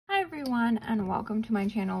everyone, and welcome to my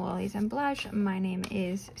channel, Lilies and Blush. My name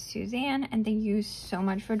is Suzanne, and thank you so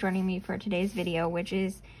much for joining me for today's video, which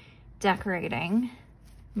is decorating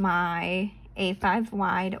my A5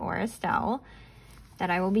 wide or Estelle that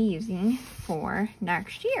I will be using for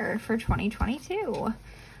next year, for 2022.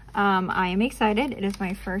 I am excited. It is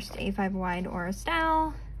my first A5 wide or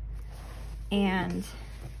Estelle, and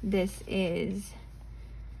this is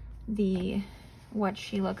what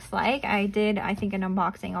she looks like. I did, I think, an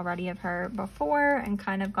unboxing already of her before and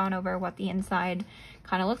kind of gone over what the inside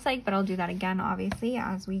kind of looks like, but I'll do that again, obviously,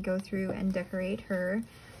 as we go through and decorate her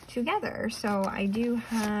together. So I do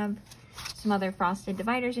have some other frosted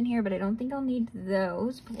dividers in here, but I don't think I'll need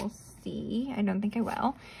those, but we'll see. I don't think I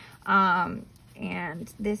will.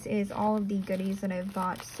 And this is all of the goodies that I've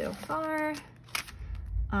bought so far,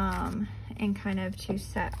 and kind of to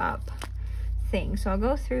set up things. So I'll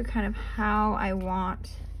go through kind of how I want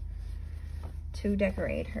to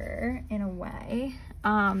decorate her in a way.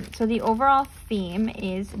 So the overall theme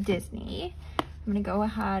is Disney. I'm gonna go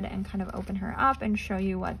ahead and kind of open her up and show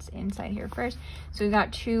you what's inside here first. So we've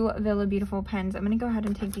got two Villa Beautiful pens. I'm gonna go ahead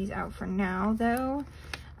and take these out for now though.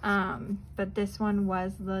 But this one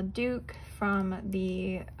was the Duke from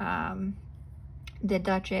the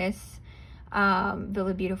Duchess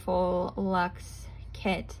Villa Beautiful Luxe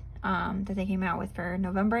kit that they came out with for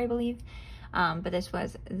November, I believe. But this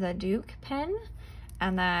was the Duke pen.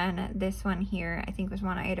 And then this one here, I think, was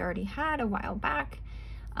one I had already had a while back.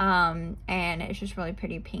 And it's just really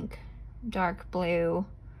pretty pink, dark blue.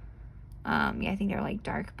 Yeah, I think they're like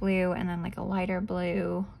dark blue and then like a lighter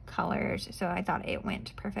blue colors. So I thought it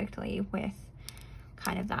went perfectly with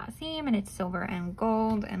kind of that theme, and it's silver and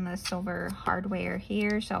gold and the silver hardware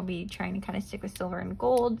here. So I'll be trying to kind of stick with silver and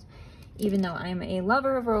gold, even though I'm a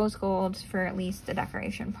lover of rose gold for at least the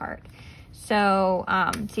decoration part. So,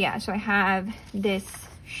 yeah, so I have this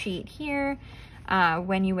sheet here.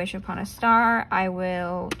 When you wish upon a star, I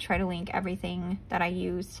will try to link everything that I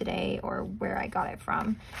used today or where I got it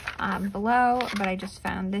from below, but I just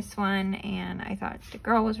found this one and I thought the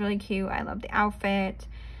girl was really cute. I love the outfit,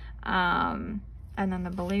 and then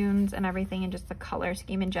the balloons and everything, and just the color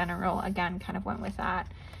scheme in general, again, kind of went with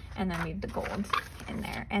that. And then we have the gold in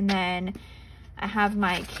there. And then I have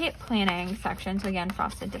my kit planning section. So again,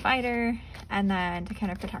 frosted divider, and then to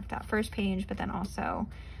kind of protect that first page, but then also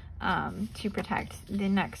to protect the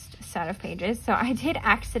next set of pages. So I did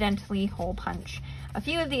accidentally hole punch a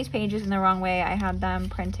few of these pages in the wrong way. I had them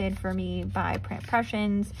printed for me by Print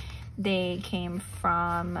Impressions. They came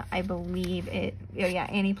from, I believe it, oh yeah,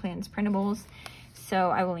 Annie Plans Printables. So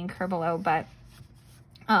I will link her below, but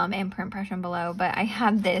and Print Impression below. But I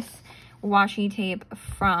have this washi tape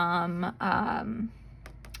from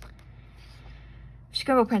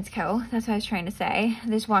Scribble Prints Co. That's what I was trying to say.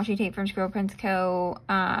 This washi tape from Scribble Prints Co.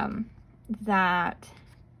 That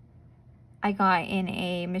I got in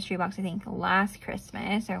a mystery box, I think last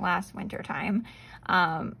Christmas or last winter time.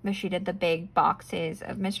 But she did the big boxes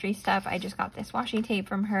of mystery stuff. I just got this washi tape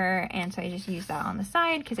from her, and so I just used that on the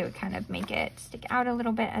side because it would kind of make it stick out a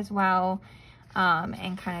little bit as well,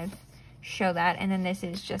 and kind of show that. And then this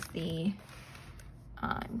is just the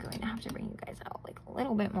I'm going to have to bring you guys out like a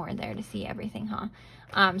little bit more there to see everything, huh?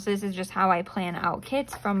 So this is just how I plan out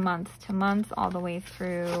kits from month to month, all the way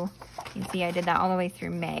through, you can see I did that all the way through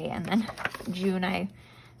May, and then June I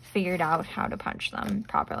figured out how to punch them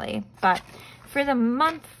properly. But for the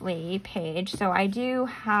monthly page, so I do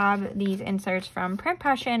have these inserts from Print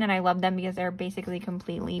Impression, and I love them because they're basically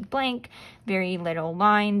completely blank, very little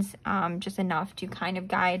lines, just enough to kind of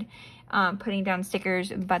guide putting down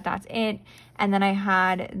stickers, but that's it. And then I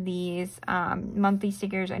had these monthly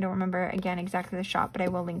stickers. I don't remember, again, exactly the shop, but I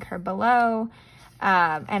will link her below.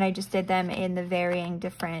 And I just did them in the varying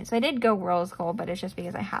different, so I did go rose gold, but it's just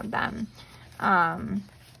because I had them.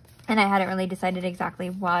 And I hadn't really decided exactly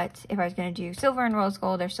what, if I was going to do silver and rose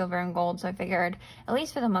gold or silver and gold. So I figured, at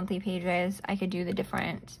least for the monthly pages, I could do the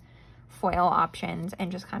different foil options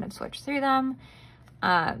and just kind of switch through them.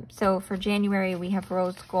 So for January, we have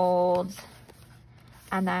rose gold.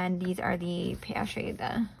 And then these are the, I'll show you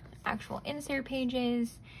the actual insert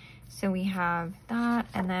pages. So we have that,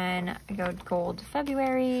 and then I go gold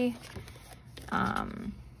February.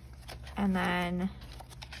 And then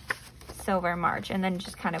silver March, and then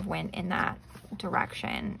just kind of went in that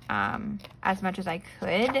direction as much as I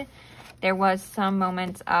could. There was some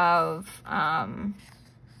moments of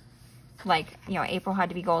like, you know, April had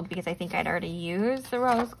to be gold because I think I'd already used the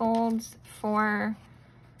rose golds for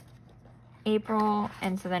April,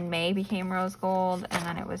 and so then May became rose gold, and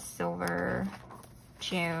then it was silver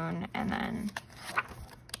June, and then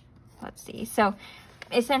let's see. So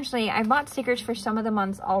essentially, I bought stickers for some of the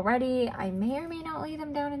months already. I may or may not lay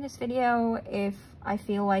them down in this video if I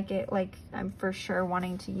feel like it, like I'm for sure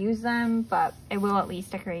wanting to use them, but I will at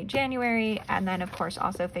least decorate January. And then of course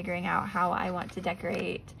also figuring out how I want to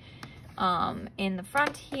decorate in the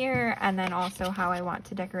front here, and then also how I want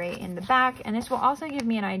to decorate in the back. And this will also give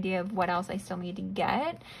me an idea of what else I still need to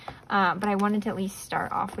get, but I wanted to at least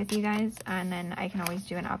start off with you guys, and then I can always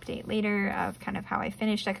do an update later of kind of how I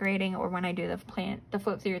finish decorating, or when I do the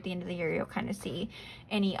flip through at the end of the year, you'll kind of see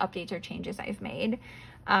any updates or changes I've made.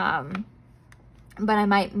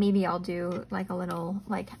 But maybe I'll do like a little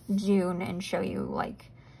like June and show you like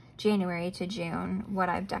January to June what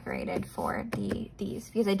I've decorated for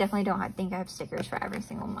these, because I definitely don't think I have stickers for every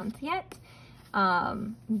single month yet,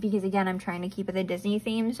 because again, I'm trying to keep it a Disney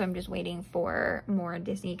theme, so I'm just waiting for more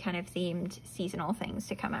Disney kind of themed seasonal things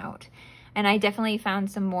to come out. And I definitely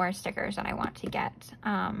found some more stickers that I want to get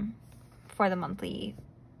for the monthly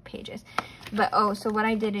pages. But oh, so what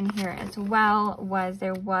I did in here as well was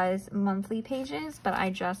there was monthly pages, but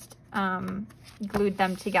I just glued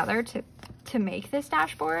them together to make this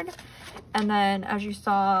dashboard. And then as you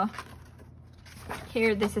saw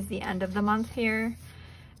here, this is the end of the month here.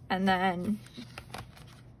 And then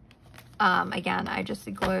again, I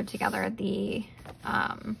just glued together the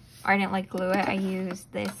or I didn't like glue it, I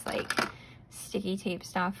used this like sticky tape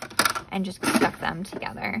stuff and just stuck them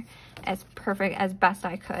together as best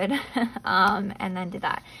I could. And then did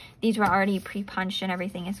that. These were already pre-punched and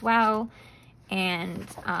everything as well. And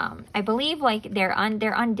I believe like they're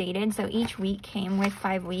undated, so each week came with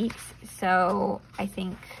 5 weeks. So I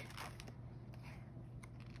think,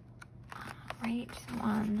 right,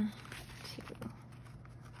 1, 2,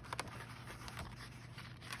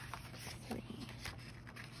 3,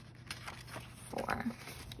 4.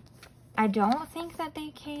 I don't think that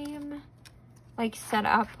they came like set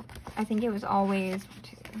up. I think it was always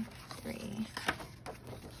 2, 3.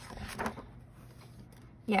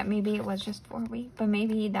 Yeah, maybe it was just 4 weeks, but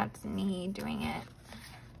maybe that's me doing it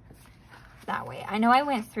that way. I know I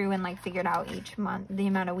went through and like figured out each month the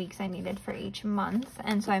amount of weeks I needed for each month,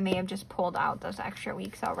 and so I may have just pulled out those extra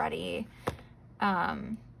weeks already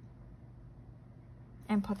and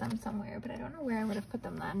put them somewhere, but I don't know where I would have put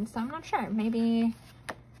them then, so I'm not sure. Maybe,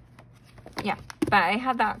 yeah, but I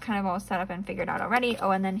had that kind of all set up and figured out already.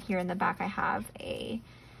 Oh, and then here in the back I have a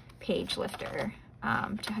page lifter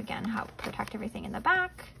to again help protect everything in the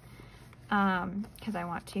back, because I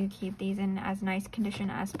want to keep these in as nice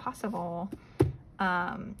condition as possible,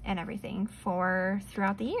 and everything for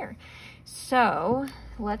throughout the year. So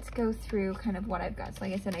let's go through kind of what I've got. So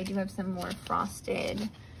like I said, I do have some more frosted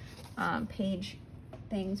page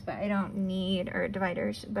things, but I don't need, or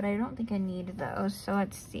dividers, but I don't think I need those. So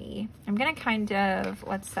let's see, I'm gonna kind of,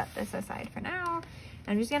 let's set this aside for now.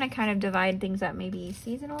 I'm just gonna kind of divide things up maybe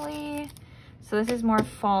seasonally. So this is more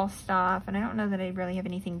fall stuff, and I don't know that I really have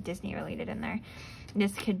anything Disney related in there.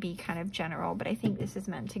 This could be kind of general, but I think this is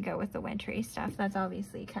meant to go with the wintry stuff. That's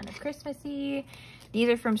obviously kind of Christmassy. These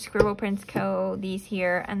are from Scribble Prints Co., these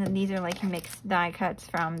here, and then these are like mixed die cuts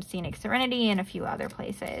from Scenic Serenity and a few other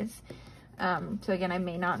places. So again, I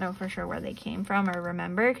may not know for sure where they came from or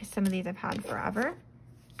remember, because some of these I've had forever.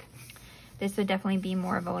 This would definitely be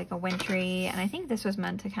more of a like a wintry, and I think this was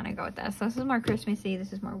meant to kind of go with this. So this is more Christmassy,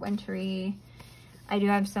 this is more wintry. I do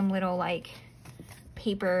have some little like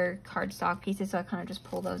paper cardstock pieces, so I kind of just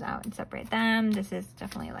pull those out and separate them. This is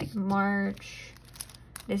definitely like March.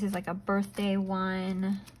 This is like a birthday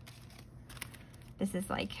one. This is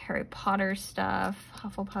like Harry Potter stuff,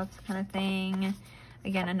 Hufflepuffs kind of thing.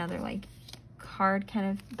 Again, another like card kind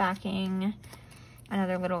of backing.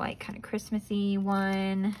 Another little like kind of Christmassy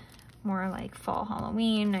one. More like fall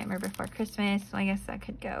Halloween, Nightmare Before Christmas. So I guess that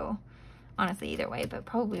could go honestly either way, but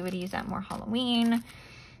probably would use that more Halloween.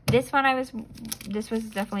 This one this was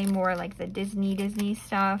definitely more like the Disney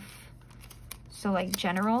stuff. So like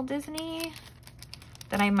general Disney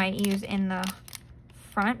that I might use in the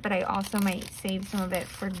front, but I also might save some of it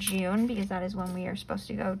for June, because that is when we are supposed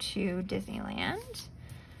to go to Disneyland.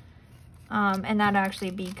 And that'd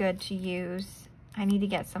actually be good to use. I need to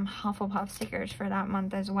get some Hufflepuff stickers for that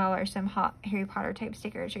month as well, or some Harry Potter type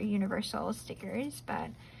stickers or Universal stickers, but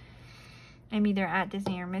I'm either at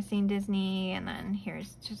Disney or missing Disney. And then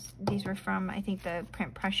here's just, these were from, I think, the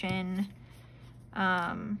print Prussian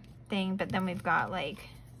thing, but then we've got like,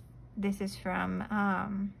 this is from,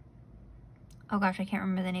 oh gosh, I can't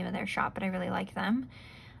remember the name of their shop, but I really like them.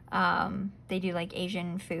 They do like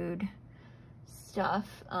Asian food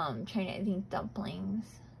stuff, China, I think dumplings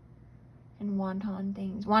and wonton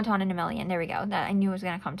things. Wonton in a Million, there we go. That I knew was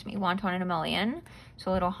gonna come to me. Wonton in a Million.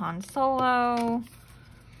 So a little Han Solo.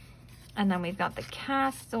 And then we've got the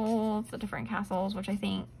castles, the different castles, which I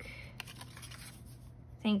think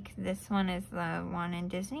this one is the one in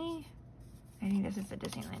Disney. I think this is the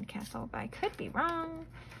Disneyland castle, but I could be wrong.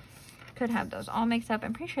 Could have those all mixed up.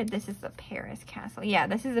 I'm pretty sure this is the Paris castle. Yeah,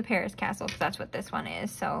 this is the Paris castle because that's what this one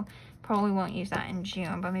is. So probably won't use that in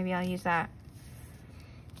June, but maybe I'll use that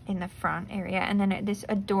in the front area. And then this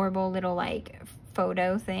adorable little like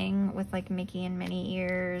photo thing with like Mickey and Minnie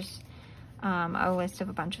ears. A list of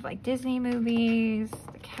a bunch of like Disney movies,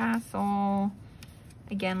 the castle.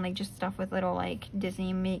 Again, like just stuff with little like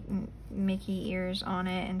Disney Mickey ears on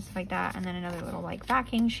it and stuff like that. And then another little like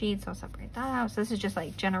backing sheet, so I'll separate that out. So this is just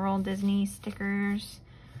like general Disney stickers.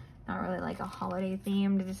 Not really like a holiday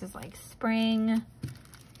themed. This is like spring.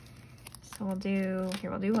 So we'll do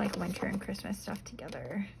like winter and Christmas stuff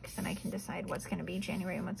together, because then I can decide what's going to be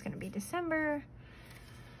January and what's going to be December.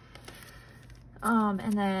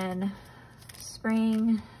 And then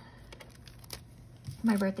spring.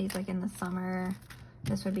 My birthday's like in the summer.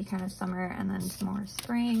 This would be kind of summer, and then some more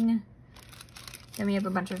spring. Then we have a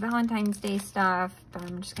bunch of Valentine's Day stuff, but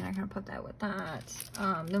I'm just gonna kind of put that with that.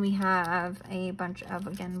 Then we have a bunch of,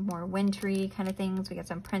 again, more wintry kind of things. We got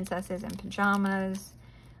some princesses and pajamas.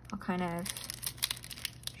 I'll kind of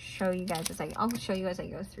show you guys I'll show you as I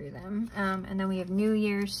go through them. And then we have New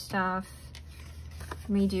Year's stuff.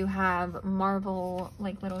 We do have Marvel,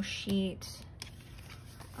 like little sheet,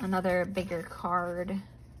 another bigger card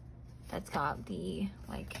that's got the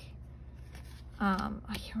like I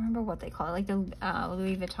can't remember what they call it, like the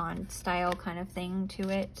Louis Vuitton style kind of thing to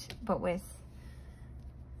it, but with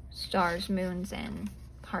stars, moons, and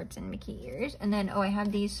hearts and Mickey ears. And then I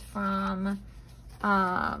have these from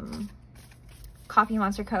Coffee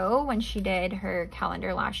Monster Co. when she did her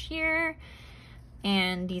calendar last year,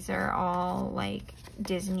 and these are all like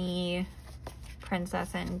Disney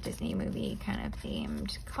princess and Disney movie kind of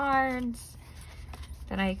themed cards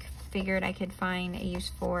that I figured I could find a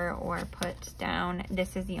use for or put down.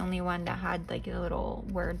 This is the only one that had like the little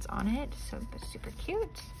words on it, so it's super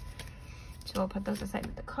cute. So we'll put those aside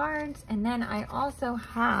with the cards. And then I also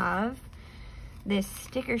have this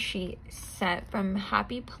sticker sheet set from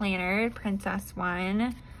Happy Planner, Princess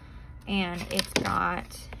one, and it's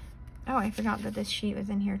got, oh, I forgot that this sheet was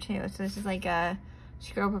in here too. So this is like a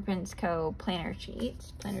Scroll Prince Co. planner sheet,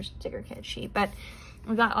 planner sticker kit sheet, but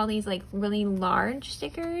we got all these like really large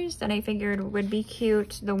stickers that I figured would be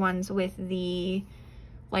cute. The ones with the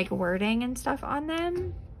like wording and stuff on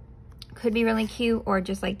them could be really cute, or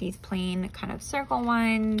just like these plain kind of circle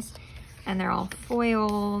ones, and they're all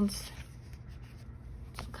foiled.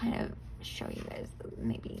 I'll kind of show you guys,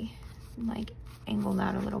 maybe like angle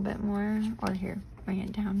that a little bit more, or here, bring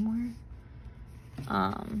it down more.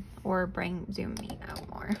 Or zoom me out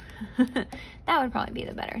more. That would probably be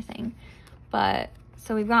the better thing. But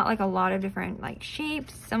so we've got like a lot of different like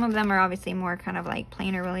shapes. Some of them are obviously more kind of like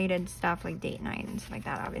planner related stuff, like date night and stuff like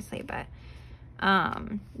that, obviously. But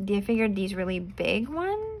I figured these really big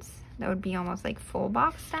ones that would be almost like full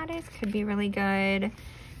box status could be really good.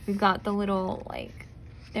 We've got the little like,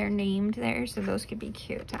 they're named there, so those could be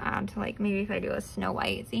cute to add to like maybe if I do a Snow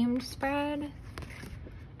White themed spread.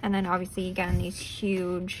 And then obviously, again, these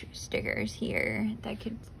huge stickers here that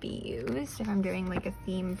could be used if I'm doing like a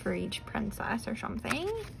theme for each princess or something.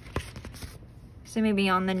 So maybe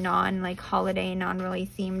on the like holiday, really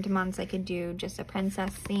themed months, I could do just a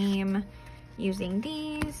princess theme using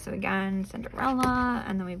these. So again, Cinderella,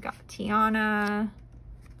 and then we've got Tiana.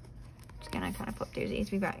 Just gonna kind of flip through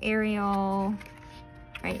these. We've got Ariel,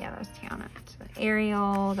 right? Yeah, that was Tiana. So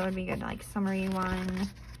Ariel, that would be good, like summary one.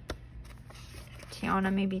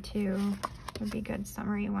 Tiana maybe too would be good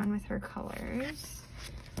summary one with her colors.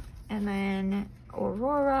 And then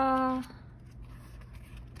Aurora,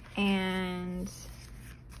 and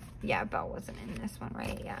yeah, Belle wasn't in this one,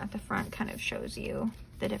 right? Yeah, the front kind of shows you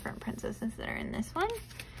the different princesses that are in this one.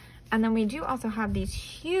 And then we do also have these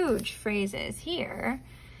huge phrases here.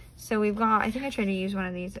 So we've got, I think I tried to use one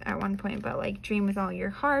of these at one point, but like dream with all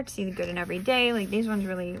your heart, see the good in every day. Like these ones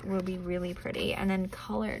really will be really pretty. And then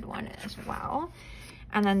colored one as well.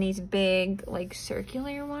 And then these big like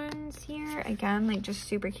circular ones here, again, like just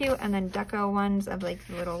super cute. And then deco ones of like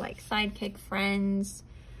the little like sidekick friends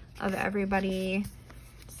of everybody.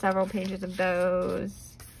 Several pages of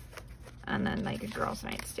those. And then like a girls'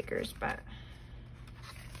 night stickers, but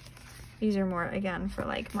these are more, again, for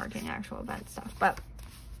like marking actual event stuff. But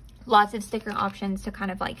lots of sticker options to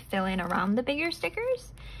kind of like fill in around the bigger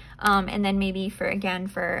stickers. And then maybe for a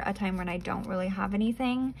time when I don't really have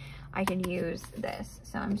anything, I could use this.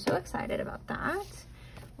 So I'm so excited about that.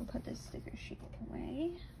 We'll put this sticker sheet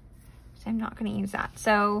away, so I'm not going to use that.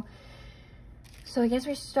 So So I guess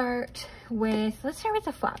let's start with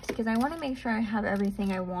the flaps, because I want to make sure I have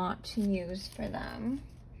everything I want to use for them.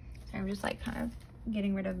 So I'm just like kind of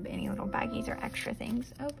getting rid of any little baggies or extra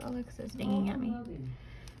things. Oh, Alexa's dinging at me.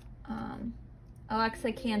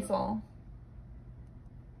 Alexa, cancel.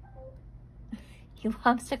 He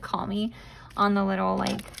loves to call me on the little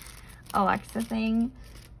like Alexa thing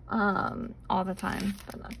all the time,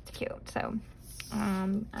 but that's cute. So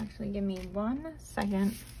actually give me 1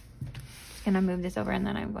 second. Just gonna move this over and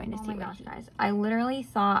then I'm going to see. Oh my gosh, guys, I literally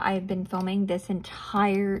thought I had been filming this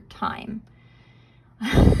entire time.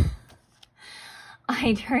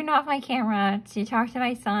 I turned off my camera to talk to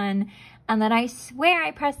my son, and then I swear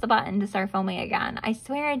I pressed the button to start filming again. I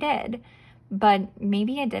swear I did, but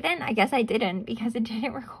maybe I didn't. I guess I didn't, because it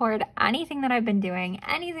didn't record anything that I've been doing,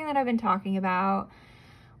 anything that I've been talking about.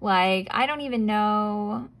 Like, I don't even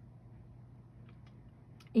know.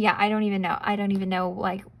 Yeah, I don't even know.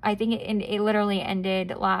 Like, I think it literally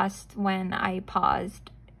ended last when I paused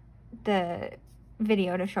the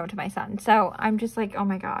video to show it to my son. So I'm just like, oh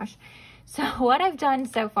my gosh. So what I've done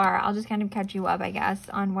so far, I'll just kind of catch you up, I guess,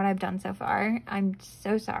 on what I've done so far. I'm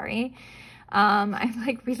so sorry. I'm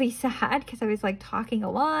like really sad because I was like talking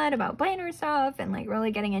a lot about planner stuff and like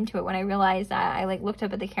really getting into it when I realized that I like looked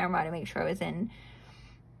up at the camera to make sure I was in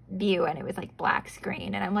view and it was like black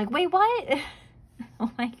screen. And I'm like, wait, what?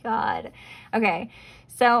 Oh my God. Okay.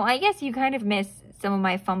 So I guess you kind of missed some of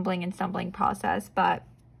my fumbling and stumbling process, but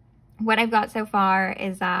what I've got so far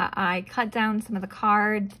is that I cut down some of the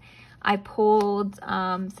cards. I pulled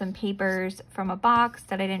some papers from a box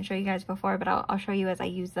that I didn't show you guys before, but I'll show you as I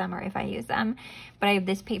use them or if I use them. But I have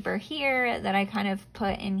this paper here that I kind of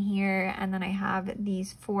put in here, and then I have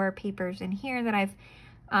these 4 papers in here that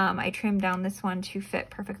I trimmed down this one to fit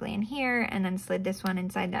perfectly in here, and then slid this one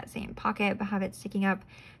inside that same pocket, but have it sticking up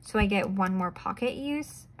so I get 1 more pocket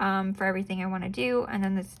use for everything I want to do, and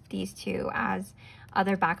then these 2 as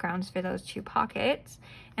other backgrounds for those 2 pockets.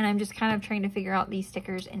 And I'm just kind of trying to figure out these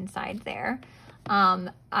stickers inside there.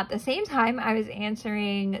 At the same time, I was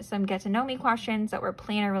answering some get to know me questions that were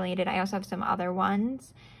planner related. I also have some other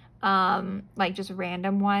ones, like just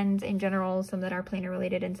random ones in general, some that are planner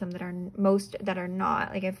related and some that are that are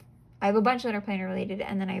not. Like I have a bunch that are planner related,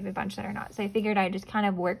 and then I have a bunch that are not. So I figured I'd just kind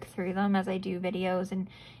of work through them as I do videos and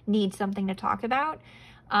need something to talk about.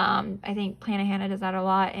 I think Planner Hannah does that a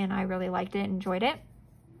lot, and I really liked it, enjoyed it.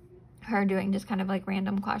 Her doing just kind of like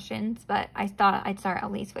random questions, but I thought I'd start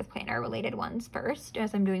at least with planner related ones first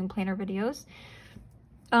as I'm doing planner videos.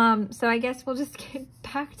 So I guess we'll just get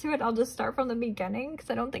back to it. I'll just start from the beginning because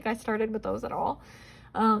I don't think I started with those at all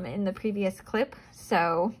in the previous clip.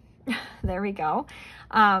 So there we go.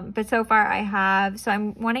 But so far so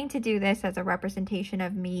I'm wanting to do this as a representation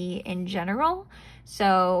of me in general.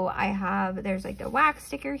 So there's like the wax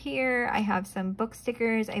sticker here. I have some book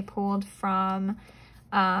stickers I pulled from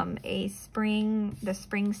the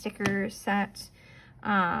spring sticker set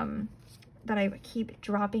that I keep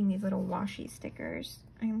dropping these little washi stickers.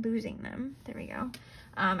 I'm losing them. There we go.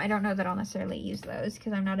 I don't know that I'll necessarily use those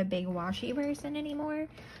because I'm not a big washi person anymore.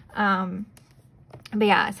 But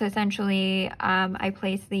yeah, so essentially I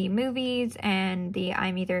place the movies and the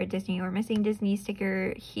I'm either a Disney or missing Disney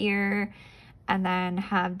sticker here, and then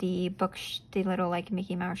have the little like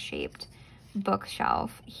Mickey Mouse shaped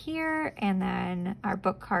bookshelf here, and then our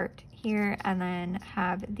book cart here, and then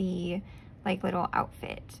have the like little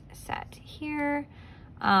outfit set here.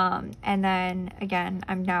 And then again,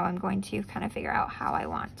 I'm going to kind of figure out how I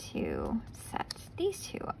want to set these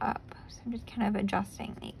 2 up. So I'm just kind of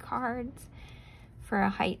adjusting the cards for a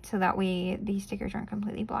height so that way these stickers aren't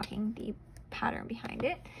completely blocking the pattern behind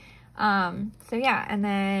it. So yeah, and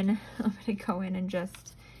then I'm gonna go in and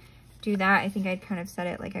just do that. I think I'd kind of set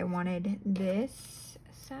it like I wanted this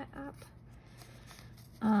set up,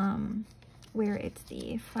 where it's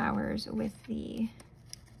the flowers with the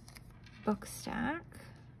book stack.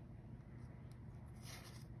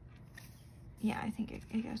 Yeah, I think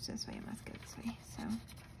it goes this way. It must go this way. So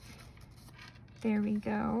there we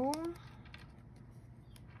go.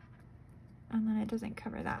 And then it doesn't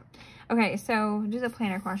cover that. Okay, so do the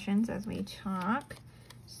planner questions as we talk.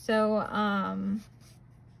 So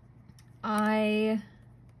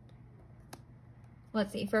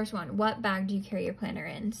let's see, first one, what bag do you carry your planner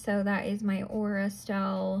in? So that is my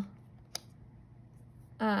Estelle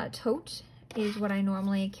tote is what I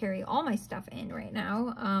normally carry all my stuff in right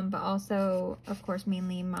now. But also, of course,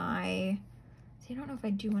 mainly I don't know if I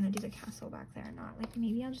do want to do the castle back there or not. Like,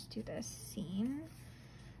 maybe I'll just do this scene,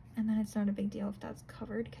 and then it's not a big deal if that's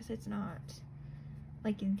covered because it's not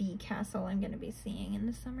like the castle I'm going to be seeing in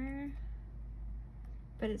the summer.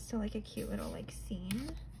 But it's still like a cute little like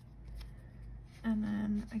scene. And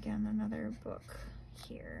then again, another book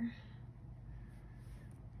here.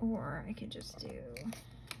 Or I could just do the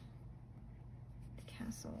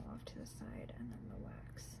castle off to the side and then the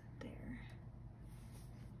wax there.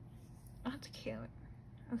 Oh, that's cute.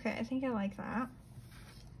 Okay, I think I like that.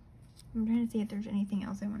 I'm trying to see if there's anything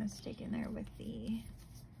else I want to stick in there with the,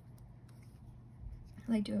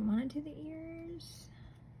 like, do I want to do the ears?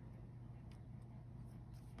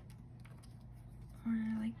 Or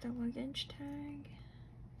like the luggage tag?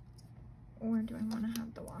 Or do I want to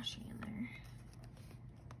have the washi in there?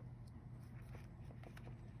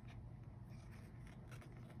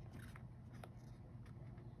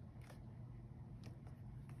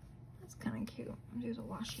 That's kind of cute. I'll do the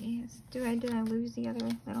washi. Did I lose the other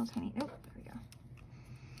little tiny? Nope, there we go.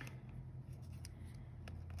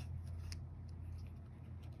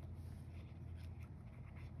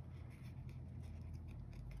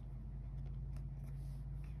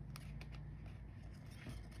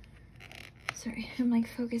 Sorry, I'm like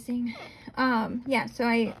focusing. Yeah,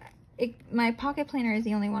 so my pocket planner is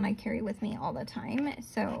the only one I carry with me all the time,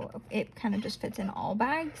 so it kind of just fits in all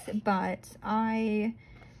bags, but I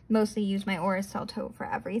mostly use my Estelle tote for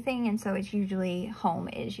everything, and so it's usually, home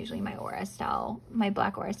is usually my Estelle, my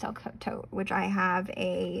black Estelle tote, which I have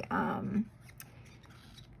a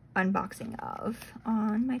unboxing of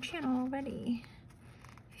on my channel already,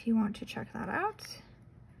 if you want to check that out.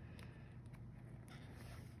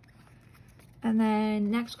 And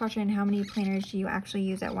then next question, how many planners do you actually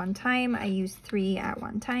use at one time? I use 3 at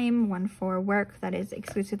one time, one for work that is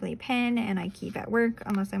exclusively pen and I keep at work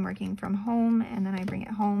unless I'm working from home and then I bring it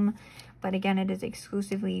home. But again, it is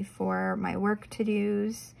exclusively for my work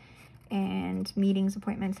to-dos and meetings,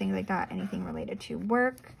 appointments, things like that, anything related to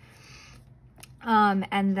work.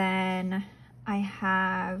 And then I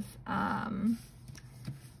have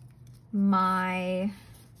my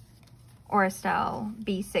Estelle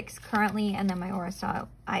B6 currently, and then my Estelle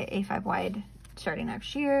A5 wide starting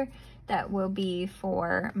next year. That will be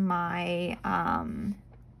for my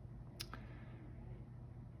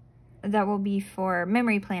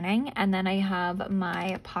memory planning. And then I have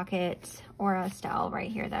my pocket Estelle right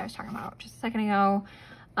here that I was talking about just a second ago,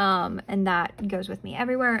 and that goes with me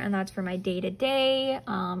everywhere, and that's for my day-to-day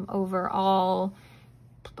overall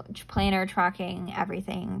planner, tracking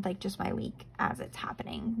everything, like just my week as it's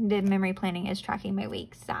happening. The memory planning is tracking my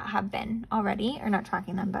weeks that have been already, or not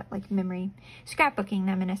tracking them, but like memory scrapbooking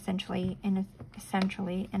them, and essentially in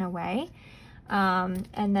a way. And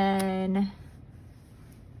then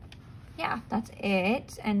yeah, that's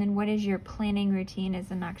it. And then what is your planning routine is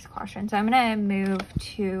the next question. So I'm gonna move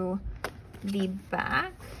to the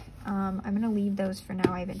back. I'm gonna leave those for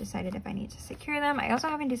now. I haven't decided if I need to secure them. I also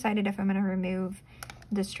haven't decided if I'm gonna remove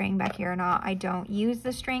the string back here or not. I don't use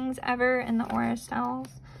the strings ever in the Estelles,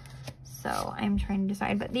 so I'm trying to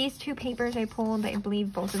decide. But these 2 papers I pulled, I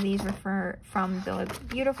believe both of these were from Bill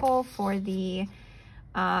Beautiful for the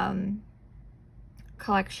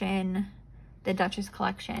collection, the Duchess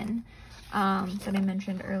collection that I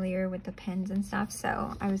mentioned earlier with the pins and stuff.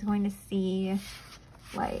 So I was going to see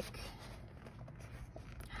like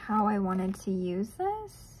how I wanted to use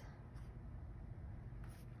this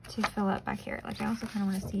to fill up back here. Like I also kind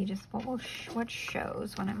of want to see just what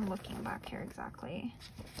shows when I'm looking back here exactly.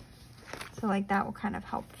 So like that will kind of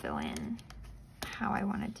help fill in how I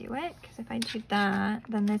want to do it, because if I do that,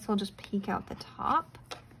 then this will just peek out the top.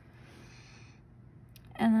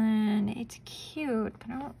 And then it's cute, but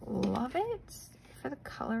I don't love it for the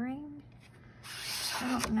coloring. I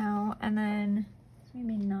don't know. And then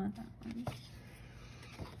maybe not that one.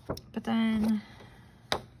 But then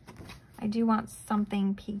I do want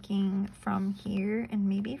something peeking from here and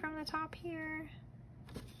maybe from the top here.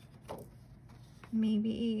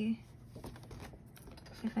 Maybe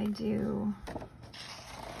if I do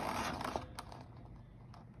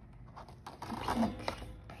the pink,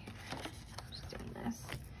 just doing this,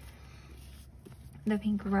 the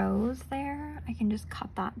pink rose there, I can just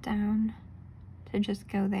cut that down to just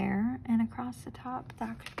go there and across the top.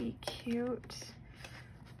 That could be cute-ish.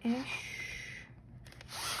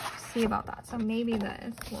 See about that. So maybe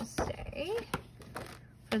this will stay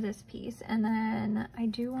for this piece. And then I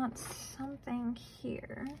do want something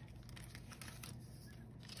here.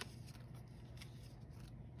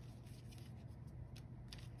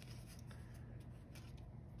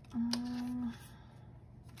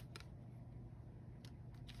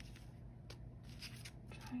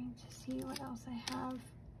 Trying to see what else I have.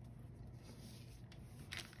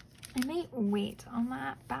 I might wait on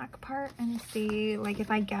that back part and see like if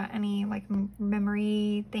I get any like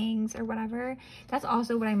memory things or whatever. That's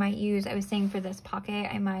also what I might use. I was saying for this pocket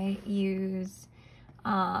I might use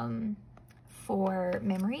for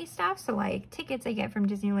memory stuff. So like tickets I get from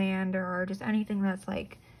Disneyland or just anything that's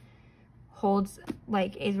like holds,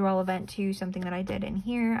 like is relevant to something that I did in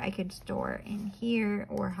here, I could store in here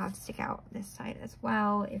or have stick out this side as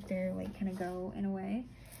well if they're like kind of go in a way.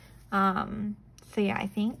 So yeah, I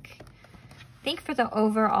think for the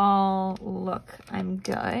overall look, I'm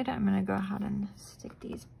good. I'm gonna go ahead and stick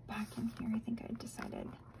these back in here. I think I decided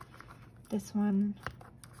this one,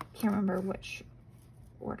 can't remember which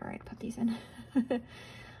order I put these in.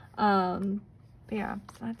 But yeah,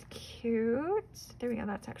 so that's cute. There we go,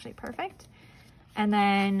 that's actually perfect. And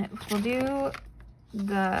then we'll do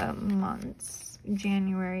the months,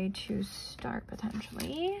 January to start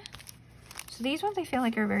potentially. So these ones I feel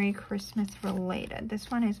like are very Christmas related.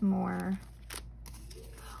 This one is more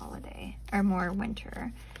holiday or more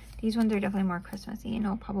winter. These ones are definitely more Christmassy and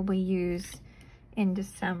I'll probably use in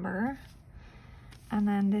December. And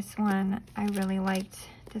then this one, I really liked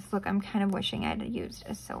this look. I'm kind of wishing I'd used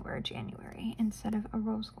a silver January instead of a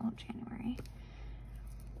rose gold January.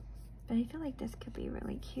 But I feel like this could be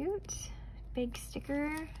really cute. Big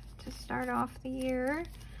sticker to start off the year.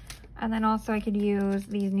 And then also I could use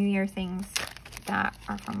these New Year things that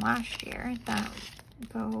are from last year that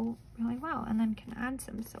go really well. And then can add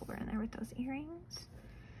some silver in there with those earrings,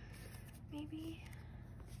 maybe.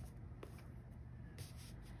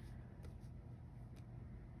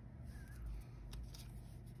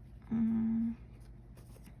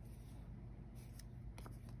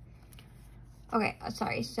 Okay,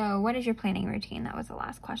 sorry. So what is your planning routine? That was the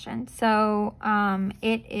last question. So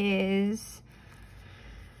it is,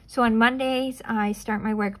 so on Mondays, I start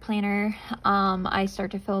my work planner. I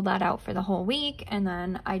start to fill that out for the whole week, and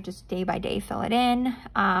then I just day by day fill it in.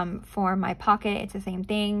 For my pocket, it's the same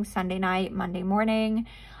thing. Sunday night, Monday morning,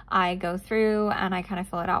 I go through and I kind of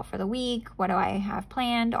fill it out for the week. What do I have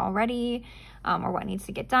planned already? Or what needs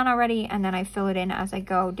to get done already, and then I fill it in as I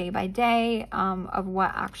go day by day of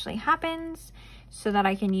what actually happens so that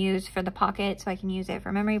I can use for the pocket, so I can use it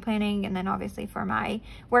for memory planning, and then obviously for my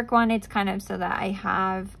work one, it's kind of so that I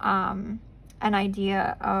have an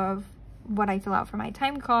idea of what I fill out for my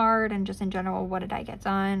time card and just in general, what did I get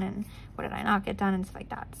done and what did I not get done and stuff like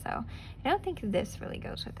that. So I don't think this really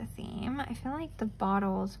goes with the theme. I feel like the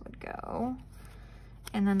bottles would go,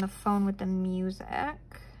 and then the phone with the music.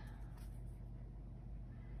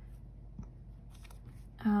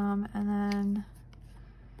 And then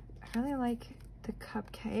I really like the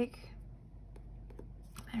cupcake.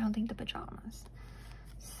 I don't think the pajamas.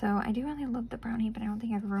 So I do really love the brownie, but I don't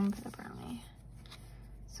think I have room for the brownie.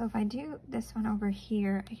 So if I do this one over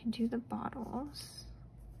here, I can do the bottles.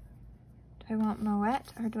 Do I want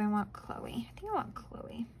Moet or do I want Chloe? I think I want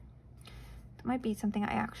Chloe. That might be something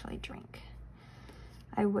I actually drink.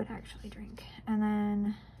 I would actually drink. And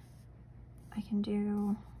then I can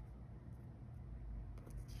do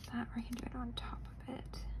that, or I can do it on top of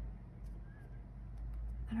it.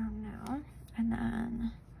 I don't know. And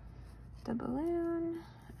then the balloon.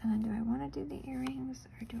 And then do I want to do the earrings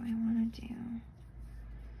or do I want to do,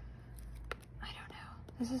 I don't know.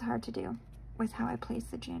 This is hard to do with how I place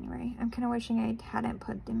the January. I'm kind of wishing I hadn't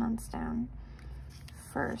put the months down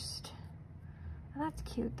first. Well, that's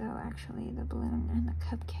cute though, actually, the balloon and the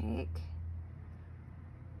cupcake.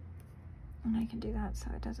 And I can do that so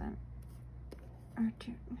it doesn't, or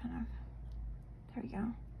do kind of, there we go.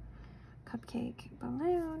 Cupcake,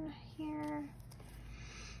 balloon here,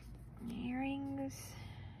 earrings.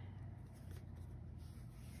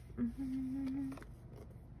 I'm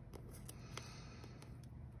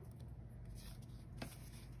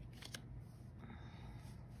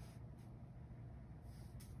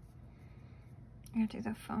gonna do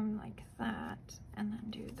the phone like that, and then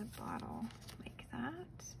do the bottle like that,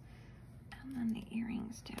 and then the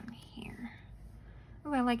earrings down here.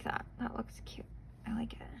 Oh, I like that. That looks cute. I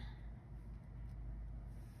like it.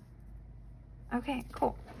 Okay,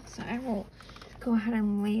 cool. So I will go ahead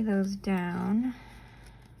and lay those down.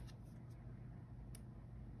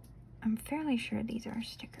 I'm fairly sure these are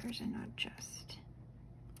stickers and not just...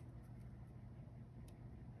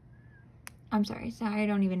 I'm sorry, so I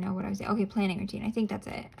don't even know what I was saying. Okay, planning routine. I think that's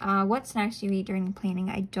it. What snacks do you eat during planning?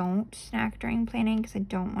 I don't snack during planning because I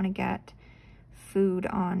don't want to get food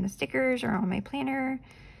on the stickers or on my planner.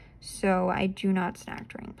 So I do not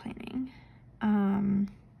snack during planning.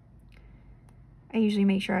 I usually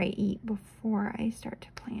make sure I eat before I start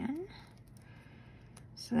to plan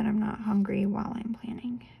so that I'm not hungry while I'm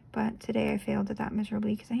planning. But today I failed at that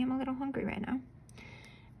miserably because I am a little hungry right now.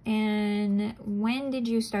 And when did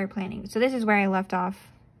you start planning? So this is where I left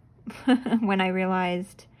off when I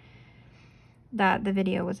realized that the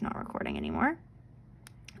video was not recording anymore.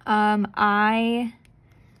 I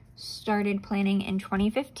started planning in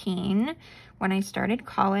 2015 when I started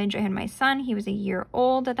college. I had my son. He was a year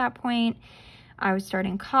old at that point. I was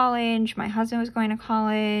starting college. My husband was going to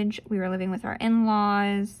college. We were living with our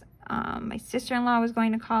in-laws. My sister-in-law was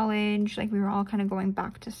going to college. Like, we were all kind of going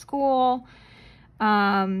back to school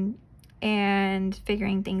and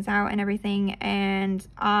figuring things out and everything. And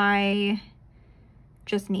I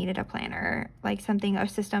just needed a planner, like a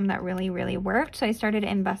system that really, really worked. So I started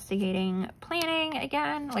investigating planning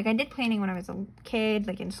again. Like, I did planning when I was a kid,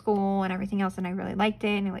 like in school and everything else, and I really liked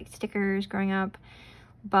it, and I liked stickers growing up.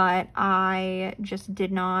 But I just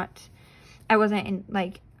did not,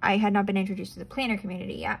 I had not been introduced to the planner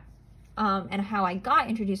community yet. And how I got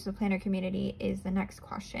introduced to the planner community is the next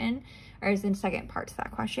question, or is the second part to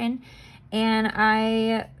that question. And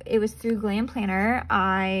it was through Glam Planner.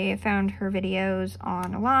 I found her videos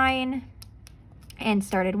online and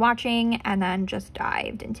started watching, and then just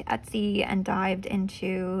dived into Etsy and dived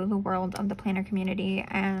into the world of the planner community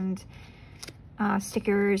and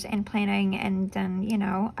stickers and planning. And then, you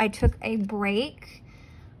know, I took a break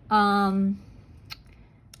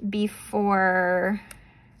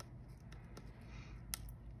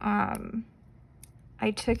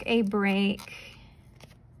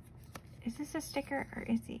Is this a sticker or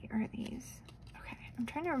are these? Okay, I'm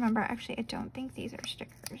trying to remember. Actually, I don't think these are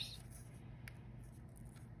stickers.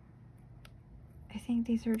 I think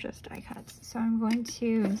these are just die cuts. So I'm going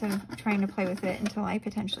to, instead of trying to play with it until I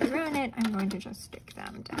potentially ruin it, I'm going to just stick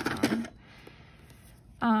them down.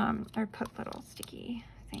 Or put little sticky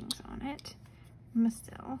things on it.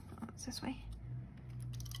 Oh, it's this way.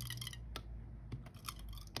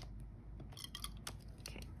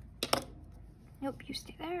 Okay. Nope, you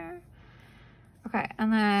stay there. Okay,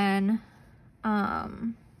 and then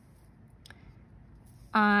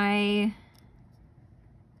I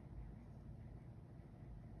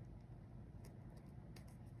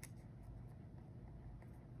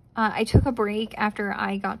took a break after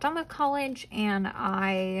I got done with college, and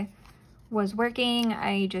I was working.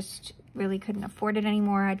 I just really couldn't afford it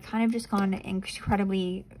anymore. I'd kind of just gone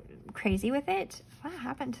incredibly crazy with it. What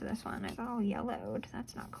happened to this one? It got all yellowed.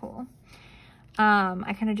 That's not cool.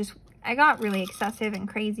 I got really excessive and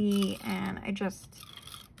crazy, and I just,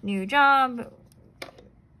 new job,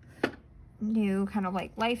 new kind of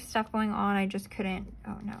like life stuff going on. I just couldn't,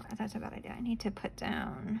 oh no, that's a bad idea. I need to put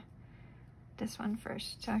down this one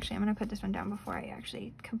first. So actually I'm going to put this one down before I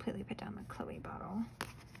actually completely put down the Chloe bottle.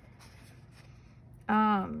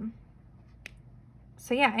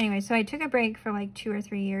 So yeah, anyway, so I took a break for like 2 or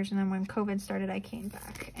 3 years, and then when COVID started, I came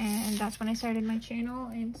back, and that's when I started my channel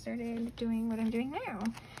and started doing what I'm doing now.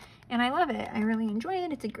 And I love it. I really enjoy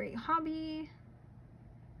it. It's a great hobby.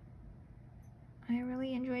 I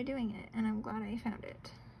really enjoy doing it, and I'm glad I found it.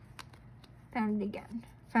 Found it again.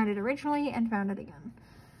 Found it originally and found it again.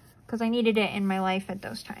 Because I needed it in my life at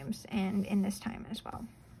those times, and in this time as well.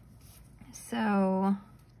 So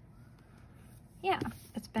yeah,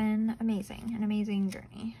 it's been amazing, an amazing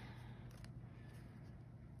journey.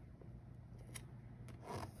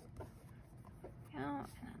 Yeah, and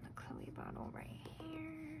then the Chloe bottle right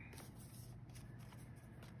here.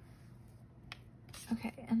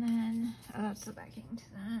 Okay, and then, oh, that's the backing to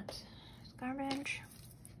that. It's garbage.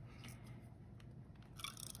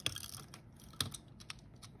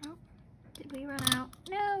 Oh, did we run out?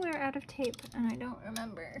 No, we're out of tape, and I don't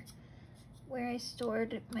remember where I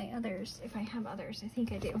stored my others, if I have others. I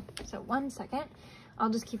think I do. So 1 second. I'll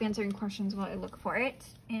just keep answering questions while I look for it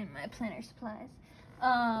in my planner supplies.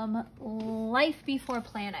 Life before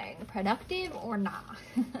planning, productive or not?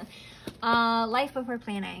 Life before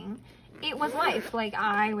planning. It was life. Like,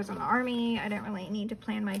 I was in the army. I didn't really need to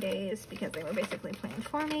plan my days because they were basically planned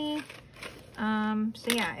for me.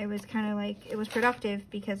 So yeah, it was kind of like, it was productive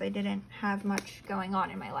because I didn't have much going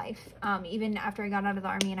on in my life. Even after I got out of the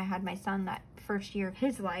army and I had my son, that first year of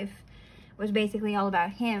his life was basically all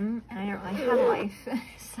about him, and I didn't really have a life.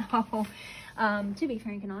 So, to be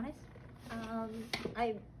frank and honest,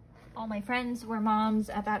 all my friends were moms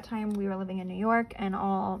at that time. We were living in New York, and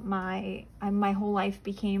my whole life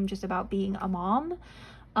became just about being a mom.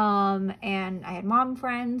 And I had mom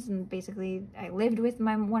friends, and basically I lived with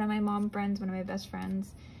one of my mom friends, one of my best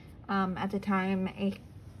friends, at the time,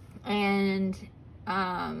 and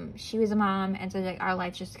she was a mom, and so like our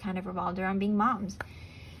life just kind of revolved around being moms.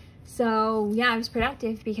 So yeah, I was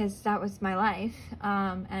productive because that was my life,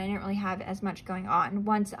 and I didn't really have as much going on.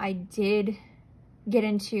 Once I did get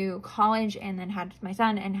into college and then had my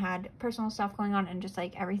son and had personal stuff going on and just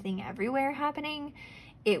like everything everywhere happening,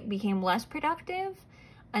 it became less productive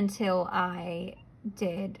until I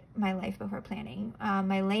did my life before planning.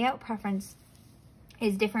 My layout preference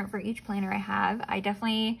is different for each planner I have. I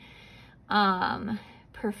definitely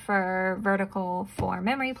prefer vertical for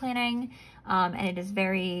memory planning, and it is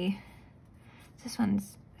very, this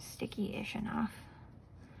one's sticky-ish enough.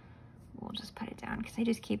 We'll just put it down because I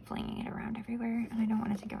just keep flinging it around everywhere and I don't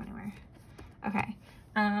want it to go anywhere. Okay,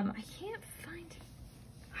 I can't find,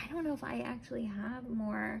 I don't know if I actually have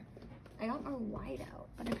more, I got more whiteout,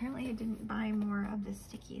 but apparently I didn't buy more of the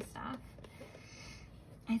sticky stuff.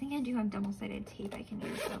 I think I do have double-sided tape I can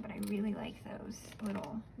use though, but I really like those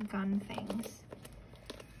little gun things.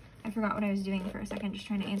 I forgot what I was doing for a second, just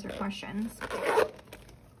trying to answer questions.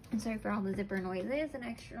 I'm sorry for all the zipper noises and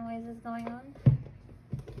extra noises going on.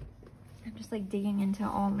 I'm just like digging into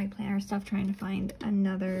all my planner stuff, trying to find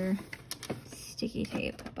another sticky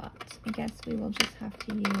tape, but I guess we will just have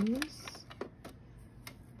to use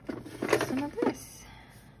some of this,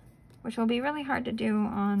 which will be really hard to do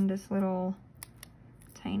on this little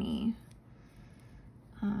tiny,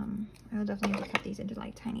 I will definitely have to cut these into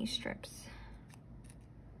like tiny strips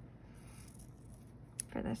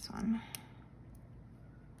for this one.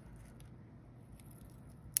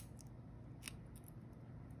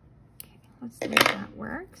 Okay, let's see if that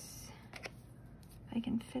works. If I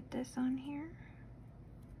can fit this on here.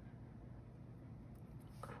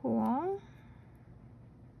 Cool.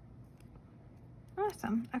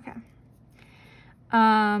 Awesome. Okay.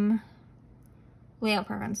 Layout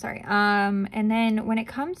preference, sorry. And then when it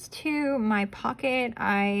comes to my pocket,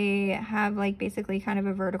 I have like basically kind of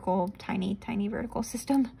a vertical, tiny vertical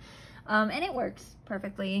system. And it works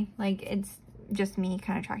perfectly. Like it's just me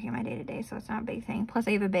kind of tracking my day-to-day, so it's not a big thing. Plus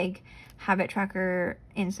I have a big habit tracker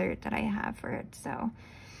insert that I have for it, so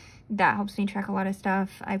that helps me track a lot of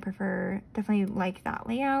stuff. I definitely like that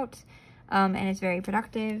layout. And it's very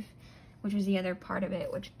productive, which was the other part of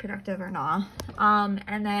it, which productive or not.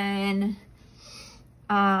 And then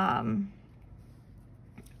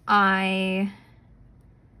I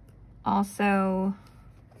also,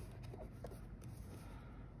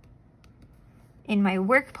 in my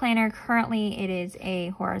work planner, currently it is a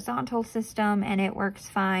horizontal system and it works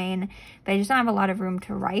fine, but I just don't have a lot of room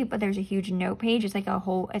to write, but there's a huge note page. It's like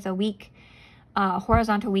it's a week,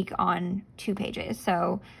 horizontal week on 2 pages.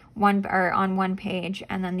 So on one page,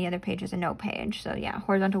 and then the other page is a note page. So yeah,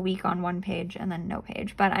 horizontal week on 1 page and then note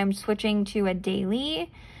page. But I'm switching to a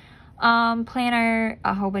daily planner,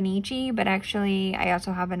 a Hobonichi, but actually I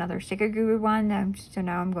also have another Sticker Guru one, so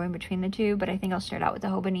now I'm going between the two, but I think I'll start out with the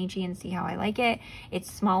Hobonichi and see how I like it.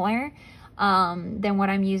 It's smaller than what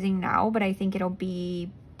I'm using now, but I think it'll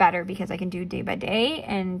be better because I can do day by day,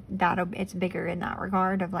 and it's bigger in that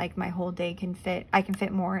regard of like my whole day I can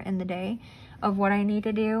fit more in the day of what I need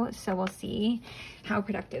to do. So we'll see how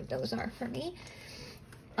productive those are for me.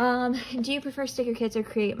 Do you prefer sticker kits or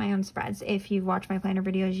create my own spreads? If you watch my planner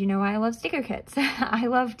videos, you know I love sticker kits. I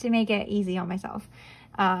love to make it easy on myself.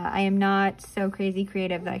 I am not so crazy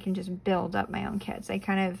creative that I can just build up my own kits.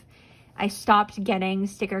 I stopped getting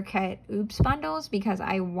sticker kit oops bundles because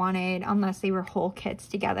I wanted, unless they were whole kits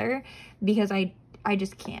together, because I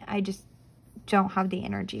just can't. I just don't have the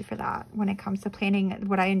energy for that when it comes to planning.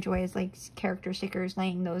 What I enjoy is like character stickers,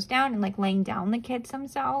 laying those down and like laying down the kits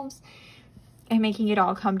themselves and making it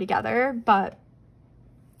all come together, but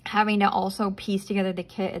having to also piece together the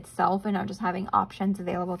kit itself and not just having options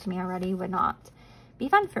available to me already would not be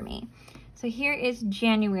fun for me. So here is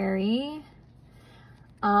January.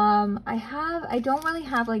 I don't really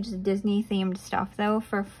have like just Disney themed stuff though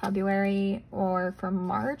for February or for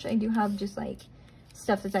March. I do have just like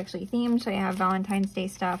stuff that's actually themed. So I have Valentine's Day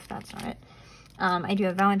stuff. That's not it. I do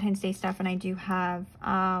have Valentine's Day stuff, and I do have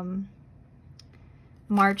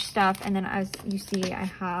March stuff, and then as you see I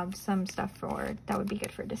have some stuff that would be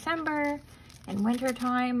good for December and winter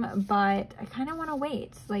time, but I kind of want to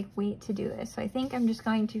wait to do this. So I think I'm just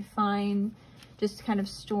going to just kind of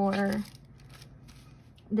store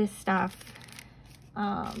this stuff,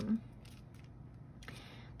 but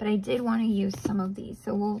I did want to use some of these,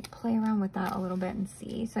 so we'll play around with that a little bit and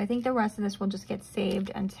see. So I think the rest of this will just get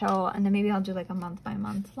saved and then maybe I'll do like a month by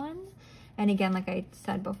month one. And again, like I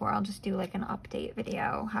said before, I'll just do like an update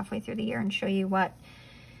video halfway through the year and show you what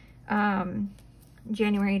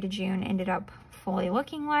January to June ended up fully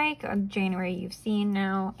looking like. January you've seen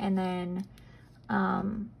now, and then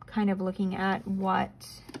kind of looking at what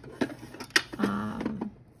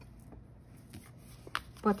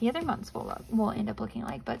the other months will end up looking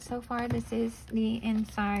like. But so far, this is the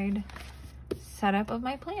inside setup of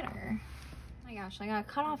my planner. Oh my gosh, I got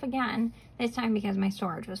cut off again, this time because my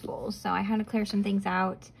storage was full, so I had to clear some things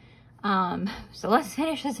out. So let's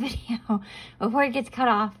finish this video before it gets cut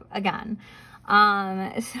off again.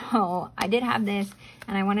 So I did have this,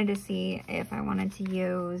 and I wanted to see if I wanted to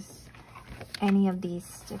use any of these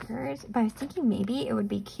stickers, but I was thinking maybe it would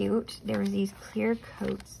be cute. There was these clear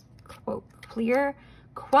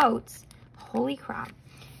quotes, holy crap,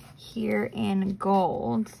 here in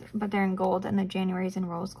gold, but they're in gold and the January's in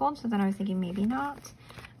rose gold. So then I was thinking maybe not.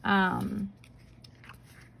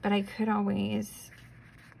 But I could always,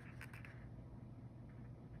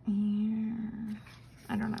 yeah,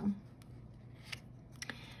 I don't know.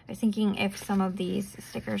 I was thinking if some of these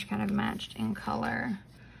stickers kind of matched in color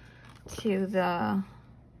to the,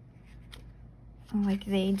 like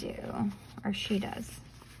they do, or she does.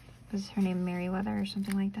 Is her name Merryweather or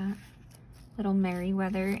something like that? Little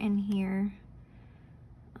Merryweather in here.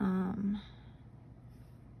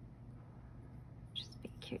 Just be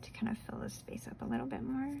cute to kind of fill this space up a little bit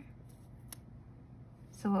more.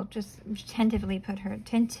 So we'll just tentatively put her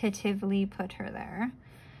there.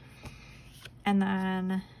 And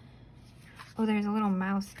then, oh, there's a little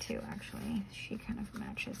mouse too, actually. She kind of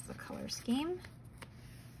matches the color scheme.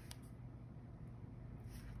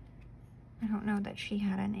 I don't know that she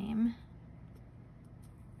had a name,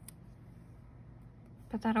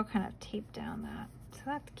 but that'll kind of tape down that. So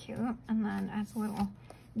that's cute. And then adds a little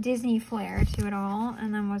Disney flair to it all.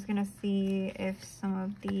 And then was gonna see if some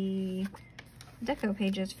of the deco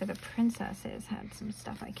pages for the princesses had some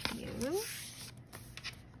stuff I could use.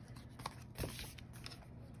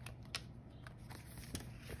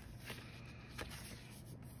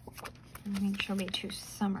 I think she'll be too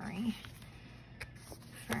summery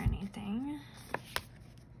for anything.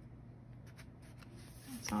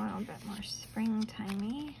 It's a little bit more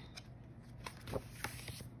springtimey.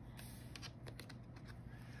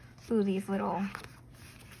 Ooh, these little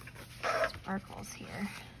sparkles here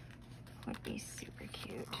would be super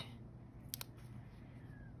cute.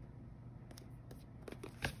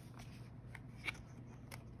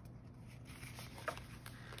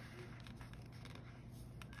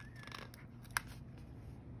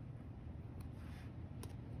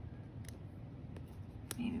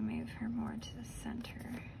 Maybe move her more to the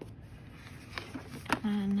center.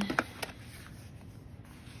 And there's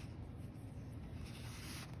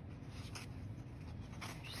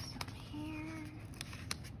some here.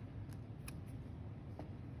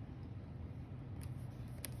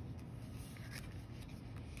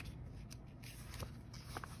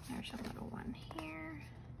 There's a little one here.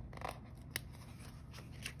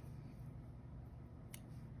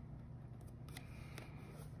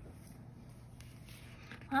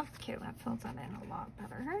 Well, that's cute. That fills that in a lot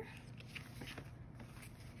better.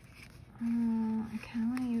 I kind of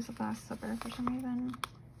want to use a glass slipper for some reason,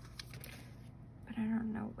 but I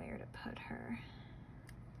don't know where to put her.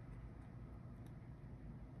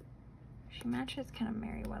 She matches kind of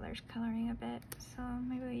Merryweather's coloring a bit, so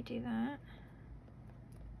maybe we do that.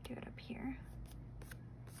 Do it up here.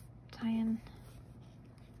 Tie in.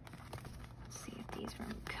 Let's see if these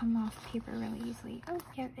won't come off paper really easily. Oh,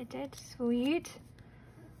 yeah, it did. Sweet.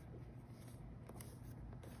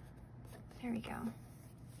 There we go.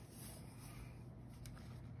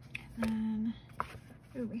 And then,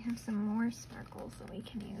 ooh, we have some more sparkles that we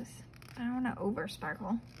can use. I don't want to over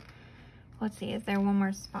sparkle. Let's see, is there one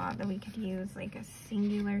more spot that we could use, like a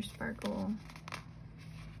singular sparkle?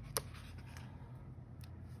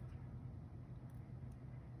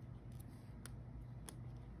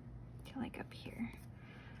 I feel like up here.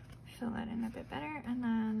 Fill that in a bit better, and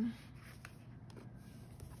then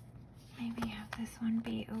maybe have this one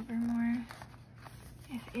be over more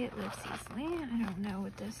if it lifts easily. I don't know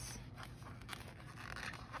with this.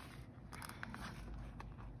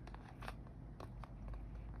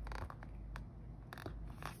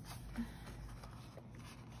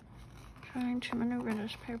 Trying to maneuver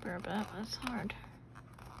this paper a bit, it's hard.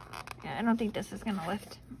 Yeah, I don't think this is gonna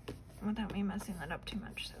lift without me messing that up too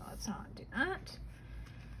much, so let's not do that.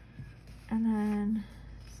 And then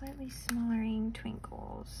slightly smaller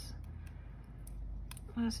twinkles.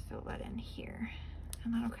 Let's fill that in here,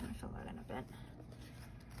 and that'll kind of fill that in a bit.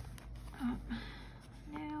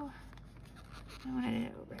 No, I wanted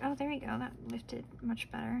it over. Oh, there we go. That lifted much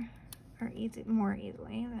better, or more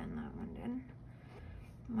easily than that one did.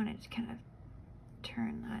 I wanted to kind of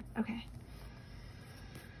turn that. Okay.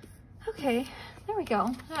 Okay, there we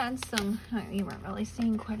go. That adds some, you weren't really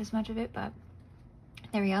seeing quite as much of it, but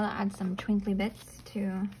there we go. That adds some twinkly bits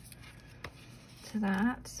to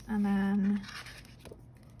that. And then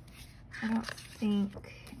I don't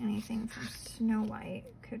think anything from Snow White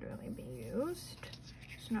could really be used.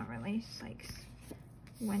 It's not really like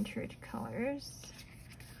wintered colors.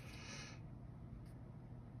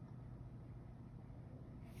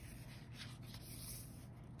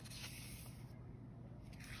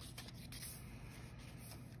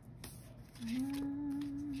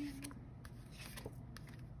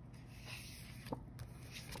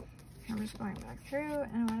 I'm just going back through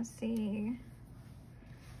and I want to see.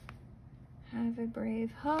 Have a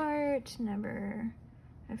brave heart, never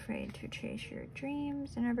afraid to chase your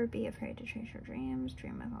dreams, and never be afraid to chase your dreams.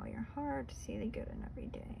 Dream with all your heart, see the good in every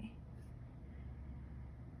day.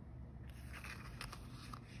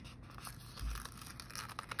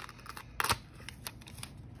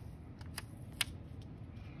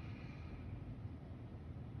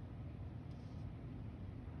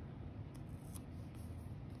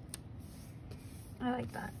 I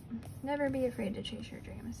like that. Never be afraid to chase your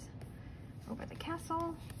dreams. Over the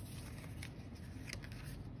castle.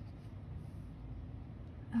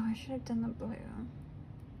 Oh, I should have done the blue.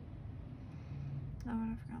 That would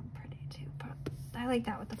have gone pretty too, but I like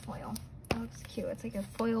that with the foil. That looks cute. It's like a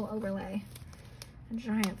foil overlay. A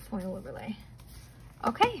giant foil overlay.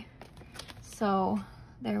 Okay, so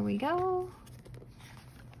there we go.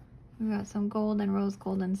 We've got some gold and rose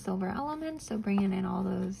gold and silver elements, so bringing in all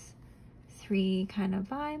those three kind of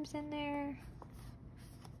vibes in there.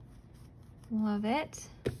 Love it.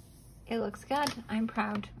 It looks good. I'm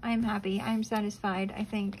proud. I'm happy. I'm satisfied, I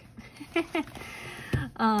think.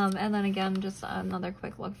 And then again, just another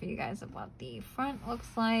quick look for you guys of what the front looks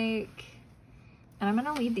like. And I'm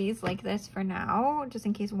gonna leave these like this for now, just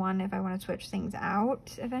in case, one, if I want to switch things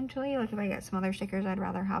out eventually, like if I get some other stickers I'd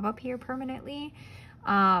rather have up here permanently.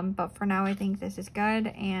 But for now, I think this is good,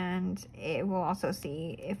 and it will also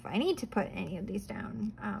see if I need to put any of these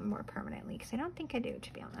down more permanently, because I don't think I do,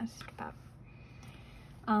 to be honest. But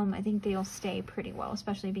I think they'll stay pretty well,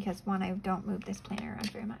 especially because, one, I don't move this planner around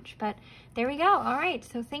very much. But there we go. All right,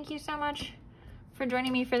 so thank you so much for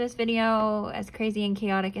joining me for this video, as crazy and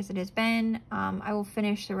chaotic as it has been. I will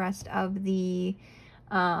finish the rest of the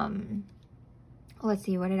let's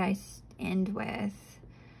see, what did I end with?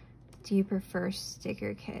 Do you prefer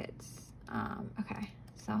sticker kits? Okay,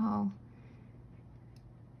 so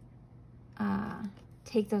I'll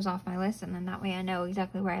take those off my list, and then that way I know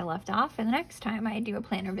exactly where I left off. And the next time I do a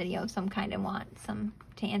planner video of some kind and want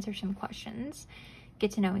to answer some questions,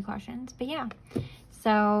 get to know me questions. But yeah,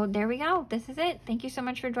 so there we go. This is it. Thank you so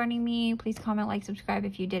much for joining me. Please comment, like, subscribe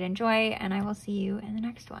if you did enjoy, and I will see you in the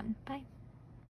next one. Bye.